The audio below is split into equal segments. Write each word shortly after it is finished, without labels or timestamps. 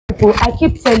people, I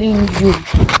keep telling you,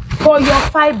 for your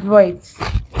fibroids,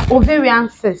 ovarian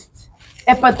cysts,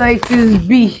 hepatitis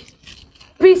B,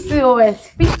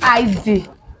 PCOS, PID,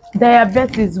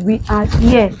 diabetes, we are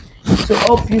here to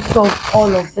help you solve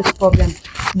all of these problems.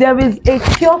 There is a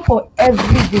cure for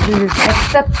every disease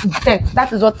except death.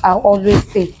 That is what I always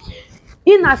say.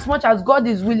 In as much as God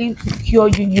is willing to cure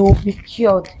you, you will be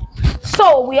cured.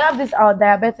 So we have this our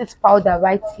diabetes powder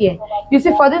right here. You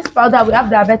see, for this powder we have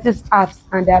diabetes herbs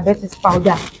and diabetes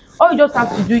powder. All you just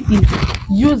have to do is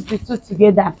use the two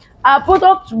together. Our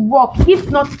products work.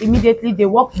 If not immediately, they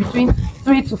work between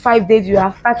 3 to 5 days. You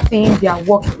have start seeing their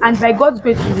work, and by God's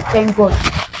grace we will thank God.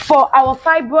 For our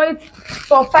fibroids,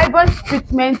 for fibroids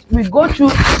treatment, we go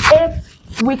through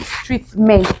 8 weeks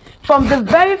treatment. From the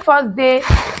very first day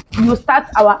you start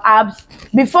our herbs,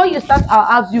 before you start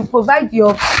our herbs, you provide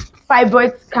your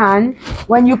fibroid scan.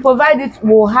 When you provide it,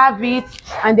 we'll have it,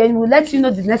 and then we'll let you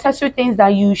know the necessary things that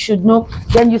you should know.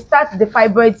 Then you start the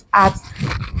fibroid herbs.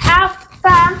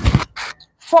 After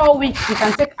 4 weeks, you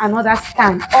can take another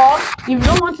scan, or if you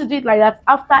don't want to do it like that,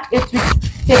 after 8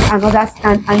 weeks, take another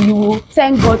scan, and you will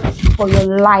thank God for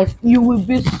your life. You will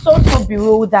be so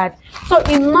bewildered. So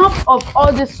enough of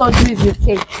all the surgeries you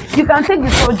take. You can take the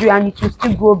surgery and it will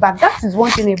still go back. That is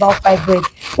one thing about fibroid.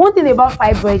 One thing about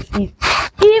fibroid is,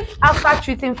 if after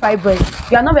treating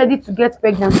fibroid you are not ready to get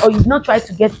pregnant, or you've not tried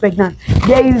to get pregnant,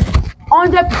 there is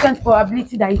 100%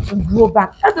 probability that it will grow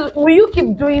back. That is, will you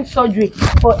keep doing surgery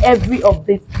for every of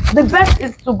this? The best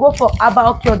is to go for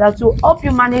herbal cure that will help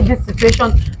you manage this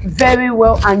situation very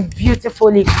well and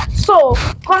beautifully. So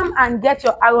come and get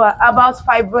your herbal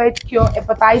fibroid cure,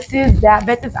 hepatitis,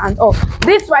 diabetes, and all.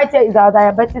 This right here is our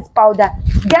diabetes powder.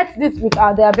 Get this with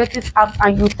our diabetes app,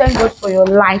 and you thank God for your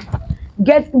life.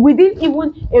 Get within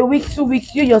even a week, 2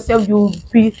 weeks, you yourself, you will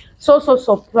be so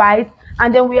surprised.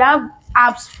 And then we have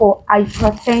apps for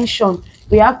hypertension.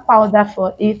 We have powder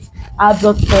for it, our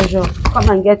blood pressure. Come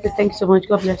and get it. Thanks so much.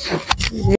 God bless you.